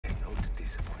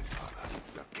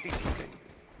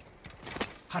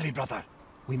Hurry, brother.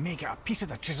 We may get a piece of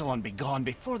the chisel and be gone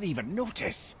before they even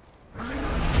notice.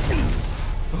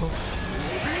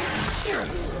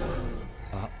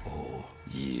 Uh-oh.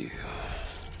 Yeah.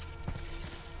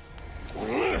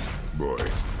 Boy.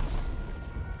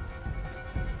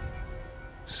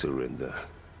 Surrender.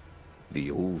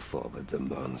 The All-Father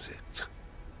demands it.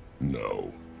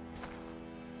 No.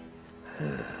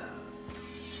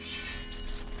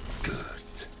 Good.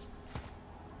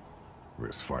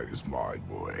 This fight is mine,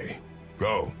 boy.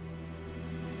 Go.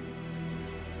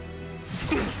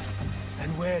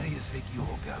 And where do you think you're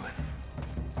going?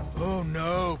 Oh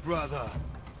no, brother.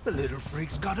 The little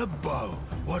freak's got a bow.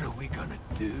 What are we gonna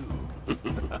do? Don't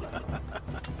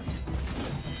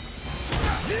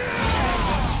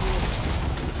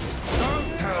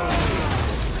tell me.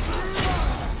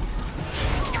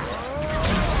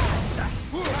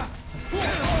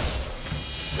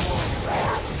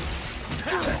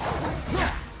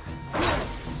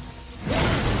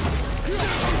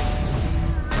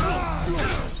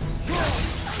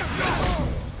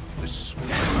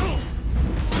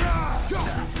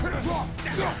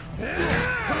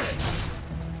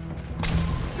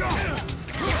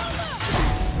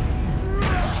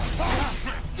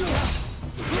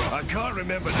 I can't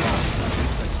remember the last time we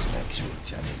faced an actual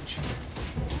challenge.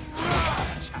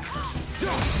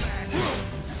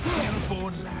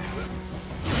 Stillborn lamb.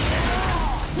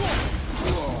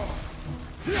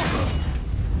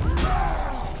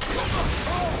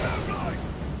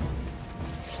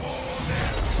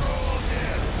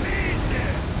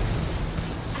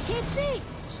 Can't see.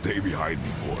 Stay behind me,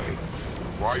 boy.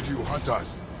 Why do you hunt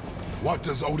us? What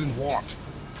does Odin want?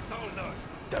 Oh no,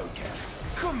 don't care.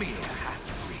 Come here,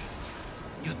 half-breed.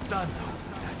 You done know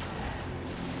that is that.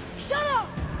 Shut up!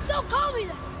 Don't call me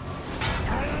that!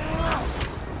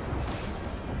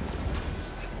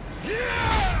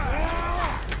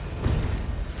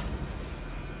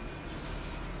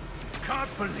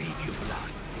 Can't believe you've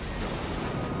lost this dog.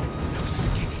 No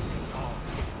skinny, long,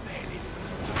 belly.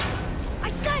 I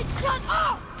said shut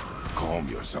up! Calm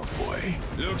yourself, boy.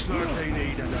 Looks like they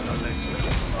need another lesson.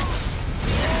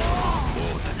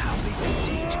 More than how we can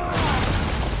teach,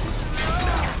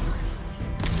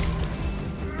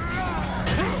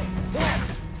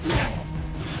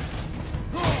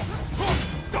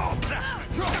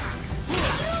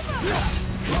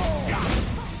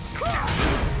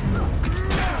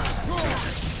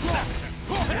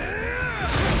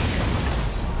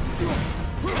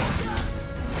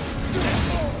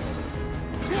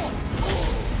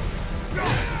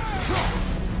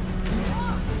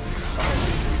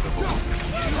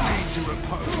 To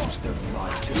repose the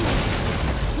right to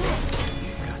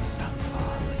You've got some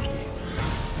far, Magni.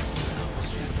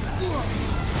 Almost your back.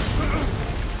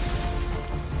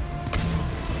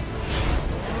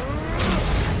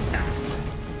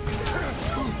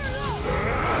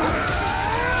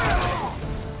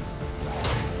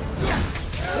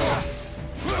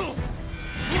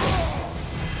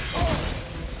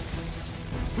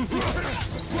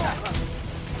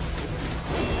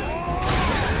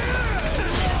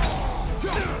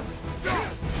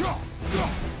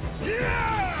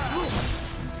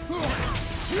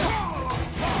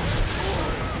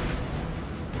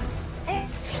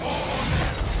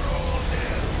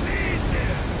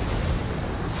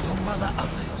 Mother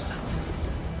ugly or something.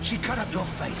 She cut up your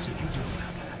face so you do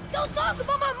hug her. Don't talk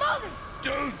about my mother!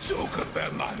 Don't talk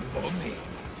about my mommy.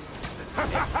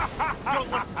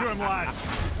 Don't listen to him, lad.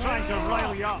 He's trying to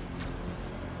rile you up.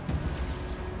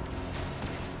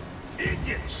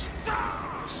 Idiots!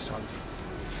 son.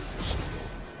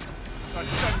 The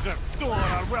sons of Thor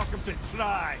are welcome to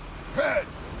try. Head!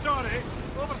 Sorry,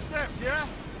 overstepped, yeah?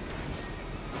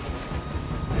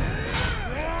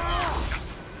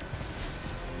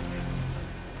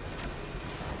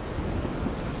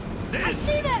 I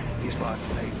see them! Is my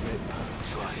favorite part.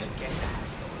 Try again,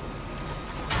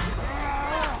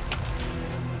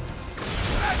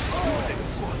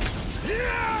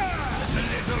 That's a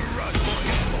little run for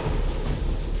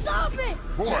Stop it!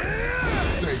 Boy!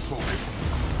 Stay focused.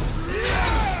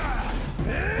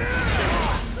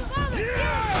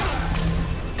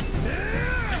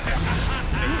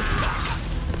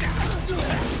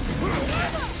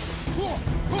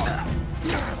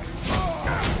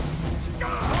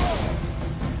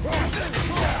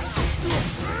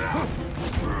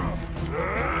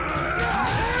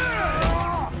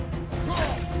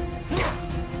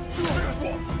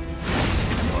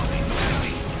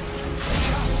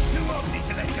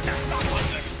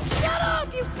 Shut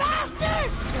up, you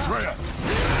bastard! Atreus!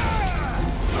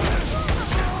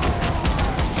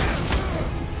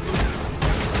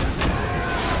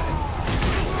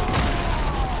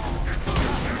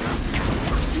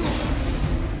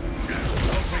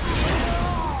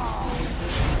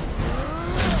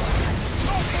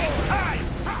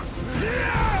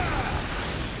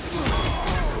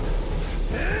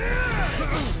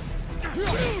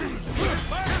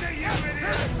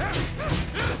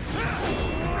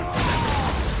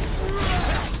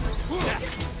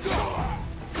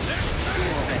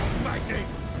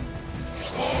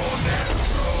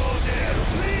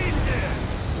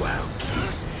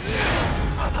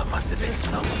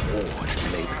 Some horde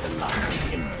made the last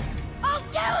timber. I'll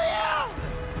kill you!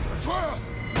 Atreus!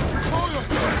 Control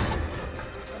yourself!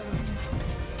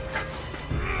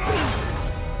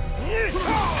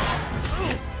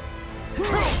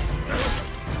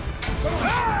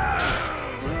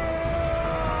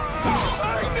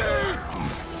 Magni!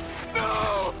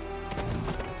 No!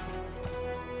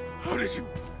 How did you...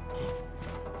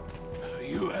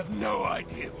 You have no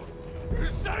idea. You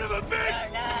son of a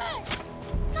bitch!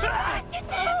 Get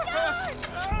this gun!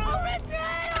 I'll rip your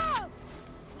head off!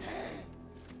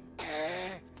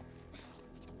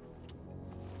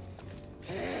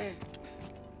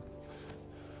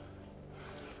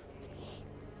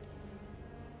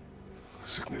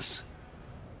 Sickness.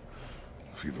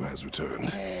 Fever has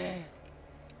returned.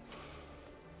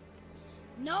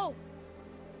 No!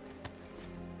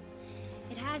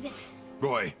 It hasn't.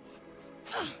 Roy,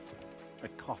 The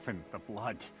coffin, the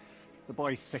blood. The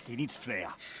boy's sick, he needs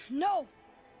Freya. No!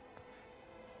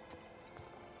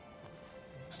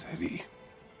 steady.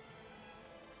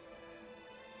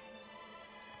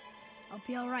 I'll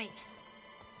be alright.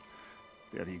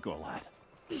 There you go, lad.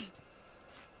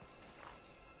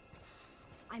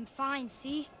 I'm fine,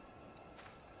 see?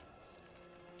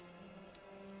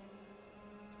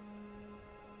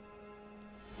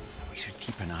 We should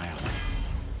keep an eye on him.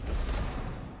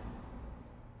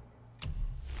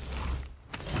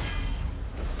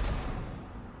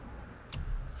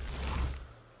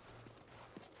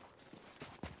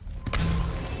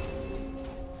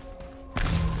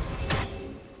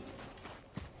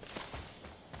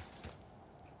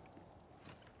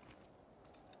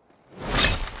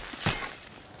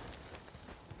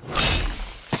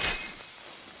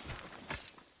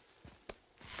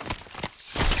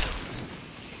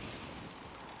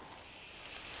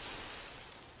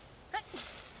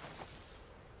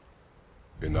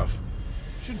 Enough?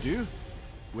 Should do.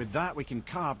 With that, we can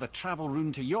carve the travel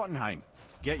rune to Jotunheim.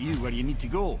 Get you where you need to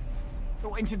go.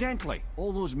 Oh, incidentally,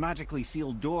 all those magically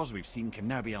sealed doors we've seen can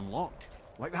now be unlocked.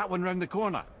 Like that one round the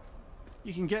corner.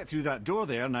 You can get through that door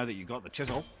there now that you got the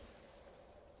chisel.